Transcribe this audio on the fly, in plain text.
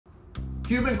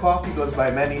Cuban coffee goes by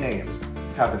many names.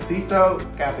 Cafecito,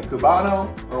 Cafe Cubano,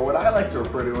 or what I like to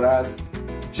refer to it as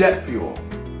jet fuel.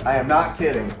 I am not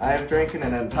kidding. I have drinking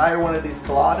an entire one of these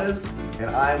Coladas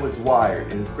and I was wired.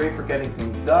 It is great for getting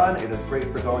things done. It is great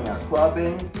for going out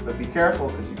clubbing, but be careful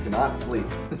because you cannot sleep.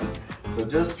 So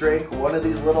just drink one of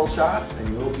these little shots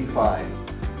and you'll be fine.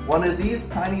 One of these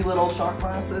tiny little shot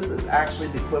glasses is actually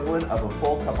the equivalent of a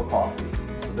full cup of coffee.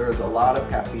 So there is a lot of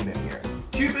caffeine in here.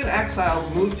 Cuban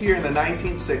exiles moved here in the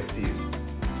 1960s.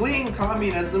 Fleeing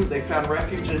communism, they found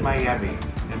refuge in Miami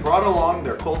and brought along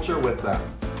their culture with them.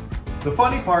 The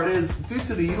funny part is, due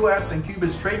to the US and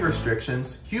Cuba's trade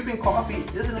restrictions, Cuban coffee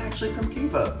isn't actually from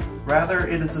Cuba. Rather,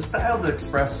 it is a styled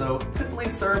espresso typically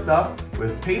served up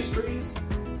with pastries,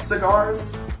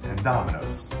 cigars, and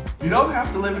dominoes. You don't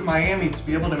have to live in Miami to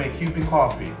be able to make Cuban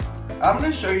coffee. I'm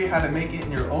going to show you how to make it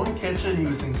in your own kitchen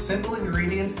using simple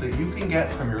ingredients that you can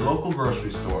get from your local grocery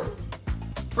store.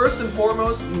 First and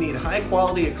foremost, you need high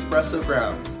quality espresso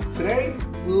grounds. Today,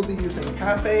 we'll be using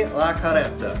Cafe La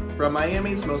Carreta from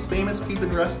Miami's most famous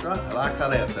Cuban restaurant, La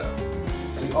Carreta.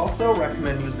 We also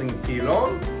recommend using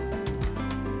Pilon,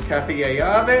 Cafe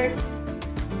Llave,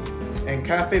 and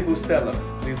Cafe Bustelo.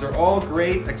 These are all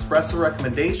great espresso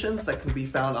recommendations that can be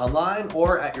found online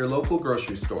or at your local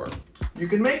grocery store. You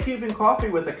can make Cuban coffee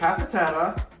with a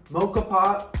cafetera, mocha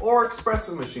pot, or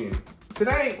espresso machine.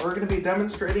 Today, we're going to be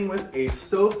demonstrating with a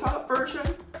stovetop version,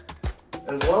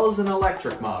 as well as an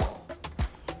electric model.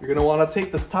 You're going to want to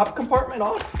take this top compartment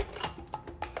off,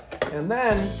 and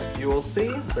then you will see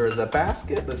there is a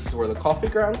basket. This is where the coffee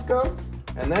grounds go,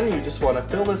 and then you just want to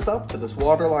fill this up to this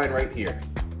water line right here.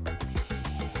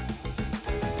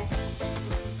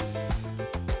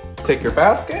 Take your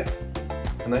basket,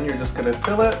 and then you're just going to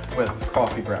fill it with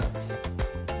coffee grounds.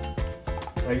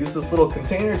 I use this little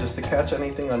container just to catch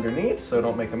anything underneath so I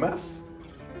don't make a mess.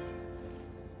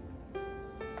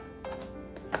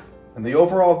 And the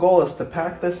overall goal is to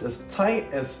pack this as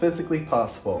tight as physically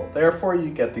possible. Therefore,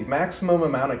 you get the maximum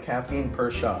amount of caffeine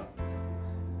per shot.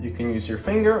 You can use your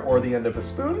finger or the end of a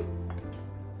spoon.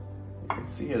 You can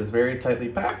see it is very tightly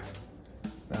packed.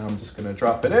 Now I'm just going to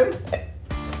drop it in.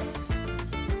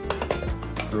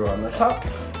 Screw on the top.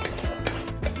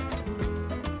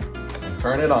 And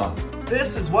turn it on.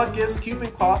 This is what gives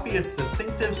Cuban coffee its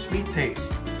distinctive sweet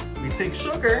taste. We take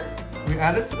sugar, we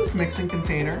add it to this mixing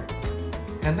container,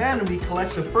 and then we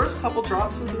collect the first couple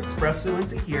drops of the espresso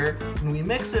into here, and we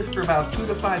mix it for about 2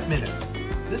 to 5 minutes.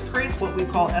 This creates what we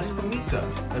call espumita,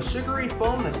 a sugary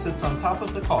foam that sits on top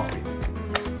of the coffee.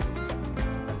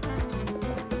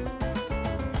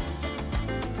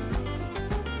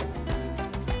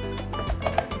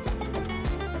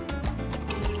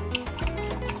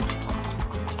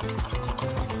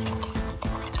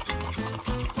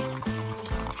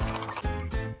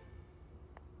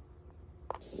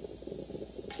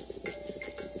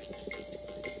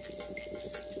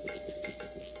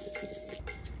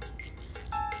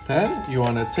 Then you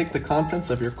want to take the contents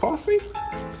of your coffee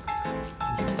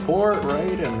and just pour it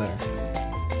right in there.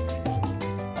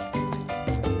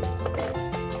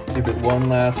 Give it one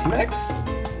last mix,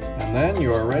 and then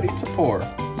you are ready to pour.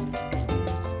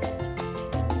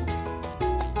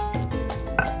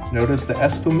 Notice the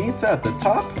espumita at the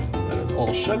top, that is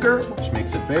all sugar, which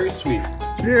makes it very sweet.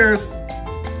 Cheers!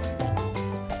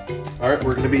 Alright,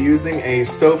 we're going to be using a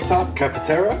stovetop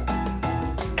cafetera.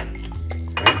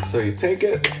 Alright, so you take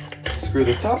it, screw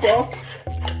the top off.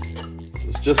 This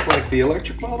is just like the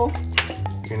electric model.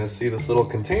 You're going to see this little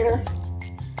container.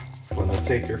 So I'm going to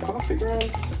take your coffee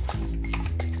grounds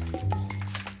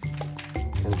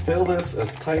and fill this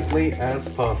as tightly as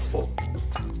possible.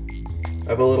 I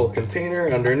have a little container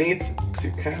underneath to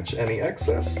catch any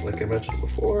excess, like I mentioned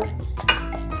before.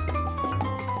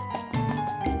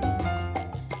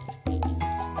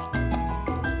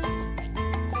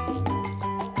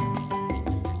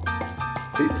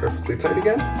 See, perfectly tight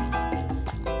again.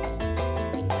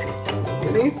 Down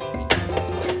underneath.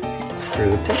 Screw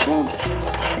the top on.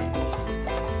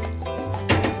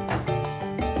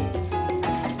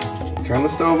 Turn the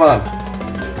stove on.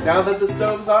 Now that the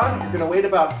stove's on, you're going to wait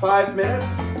about 5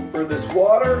 minutes for this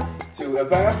water to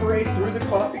evaporate through the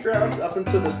coffee grounds up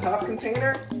into this top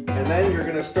container, and then you're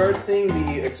going to start seeing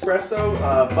the espresso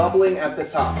bubbling at the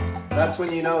top. That's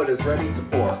when you know it is ready to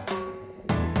pour.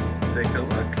 Take a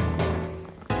look.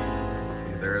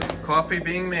 See, there is coffee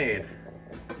being made.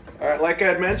 Alright, like I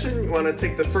had mentioned, you want to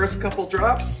take the first couple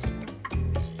drops,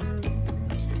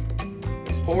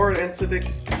 pour it into the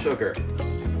sugar.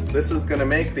 This is going to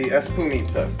make the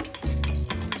espumita.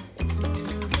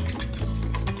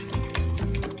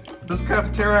 This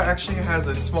cafeteria actually has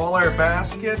a smaller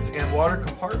basket and water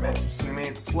compartment, so we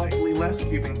made slightly less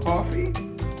Cuban coffee.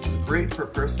 This is great for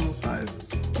personal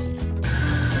sizes.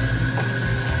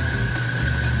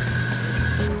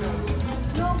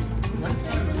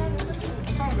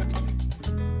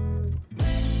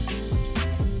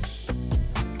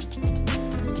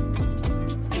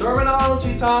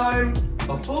 Terminology time!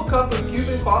 A full cup of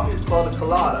Cuban coffee is called a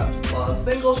colada, while a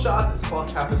single shot is called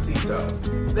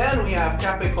cafecito. Then we have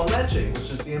cafe con leche,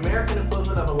 which is the American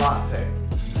equivalent of a latte.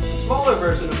 The smaller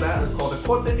version of that is called a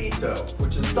cortadito,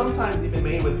 which is sometimes even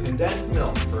made with condensed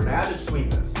milk for an added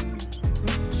sweetness.